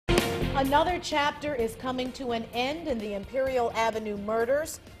Another chapter is coming to an end in the Imperial Avenue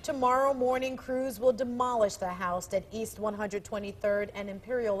murders. Tomorrow morning, crews will demolish the house at East 123rd and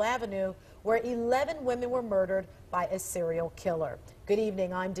Imperial Avenue, where 11 women were murdered by a serial killer. Good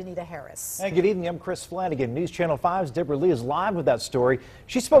evening, I'm Danita Harris. And good evening, I'm Chris Flanagan. News Channel 5's Deb Lee is live with that story.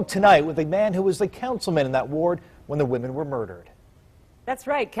 She spoke tonight with a man who was the councilman in that ward when the women were murdered. That's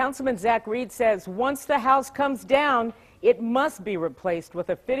right. Councilman Zach Reed says once the house comes down, it must be replaced with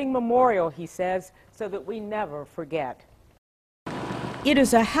a fitting memorial, he says, so that we never forget. It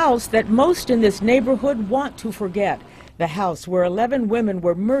is a house that most in this neighborhood want to forget. The house where 11 women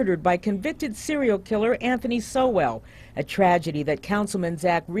were murdered by convicted serial killer Anthony Sowell. A tragedy that Councilman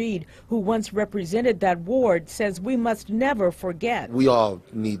Zach Reed, who once represented that ward, says we must never forget. We all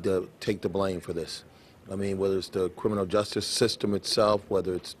need to take the blame for this. I mean, whether it's the criminal justice system itself,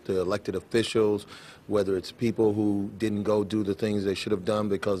 whether it's the elected officials, whether it's people who didn't go do the things they should have done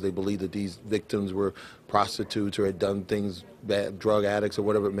because they believed that these victims were prostitutes or had done things, bad drug addicts or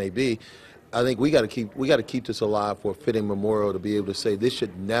whatever it may be. I think we got to keep this alive for a fitting memorial to be able to say this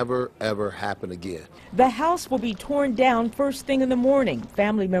should never ever happen again. The house will be torn down first thing in the morning.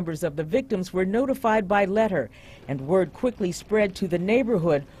 Family members of the victims were notified by letter, and word quickly spread to the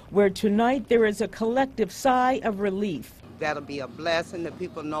neighborhood, where tonight there is a collective sigh of relief. That'll be a blessing that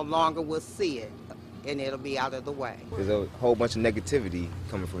people no longer will see it, and it'll be out of the way. There's a whole bunch of negativity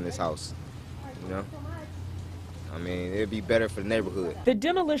coming from this house, you know? I mean, it'd be better for the neighborhood. The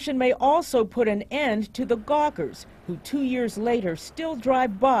demolition may also put an end to the gawkers, who 2 years later still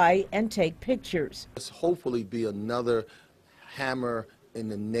drive by and take pictures. This hopefully be another hammer in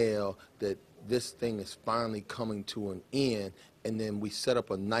the nail that this thing is finally coming to an end, and then we set up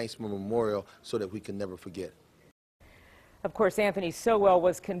a nice memorial so that we can never forget. Of course, Anthony Sowell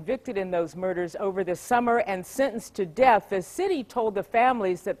was convicted in those murders over the summer and sentenced to death. The city told the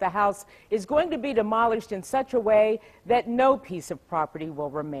families that the house is going to be demolished in such a way that no piece of property will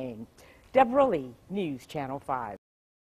remain. Deb Lee, News Channel 5.